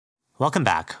Welcome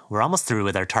back. We're almost through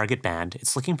with our target band.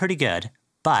 It's looking pretty good,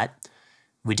 but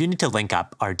we do need to link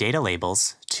up our data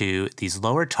labels to these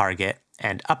lower target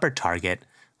and upper target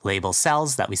label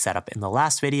cells that we set up in the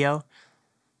last video.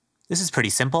 This is pretty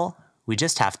simple. We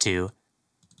just have to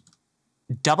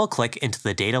double-click into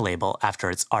the data label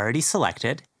after it's already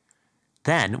selected.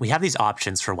 Then we have these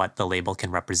options for what the label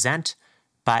can represent,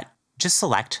 but just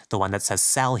select the one that says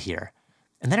cell here.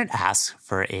 And then it asks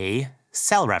for a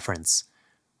cell reference.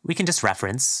 We can just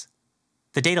reference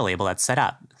the data label that's set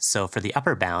up. So for the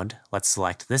upper bound, let's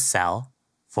select this cell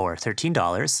for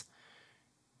 $13.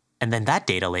 And then that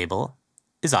data label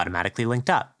is automatically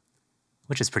linked up,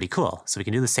 which is pretty cool. So we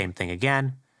can do the same thing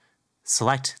again,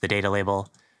 select the data label,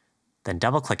 then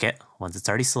double click it once it's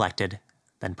already selected,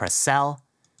 then press cell,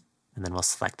 and then we'll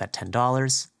select that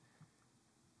 $10.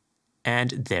 And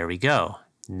there we go.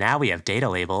 Now we have data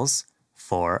labels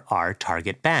for our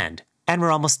target band. And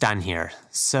we're almost done here.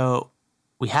 So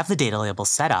we have the data labels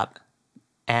set up,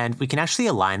 and we can actually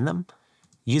align them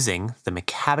using the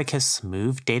Macabacus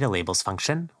move data labels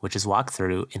function, which is walked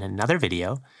through in another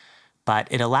video, but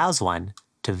it allows one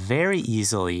to very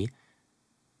easily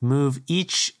move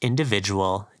each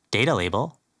individual data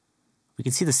label. We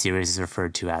can see the series is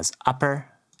referred to as upper,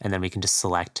 and then we can just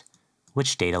select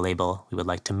which data label we would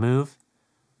like to move.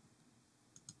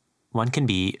 One can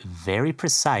be very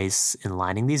precise in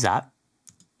lining these up.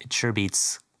 It sure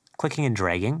beats clicking and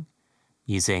dragging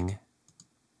using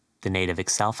the native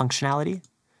Excel functionality.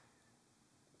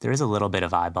 There is a little bit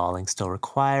of eyeballing still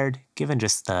required, given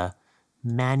just the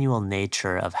manual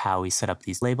nature of how we set up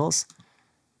these labels.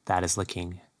 That is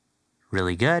looking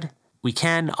really good. We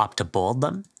can opt to bold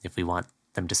them if we want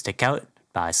them to stick out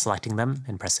by selecting them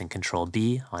and pressing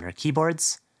Ctrl-B on our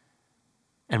keyboards.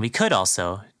 And we could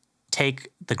also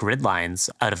take the grid lines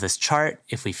out of this chart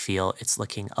if we feel it's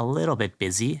looking a little bit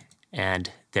busy, and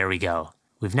there we go.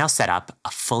 We've now set up a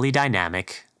fully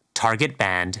dynamic target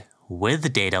band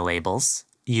with data labels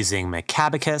using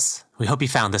Macabacus. We hope you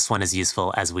found this one as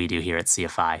useful as we do here at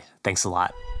CFI. Thanks a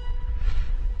lot.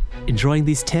 Enjoying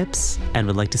these tips and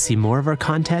would like to see more of our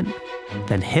content?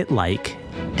 Then hit like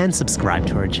and subscribe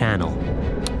to our channel.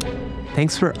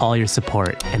 Thanks for all your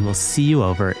support, and we'll see you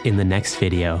over in the next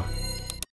video.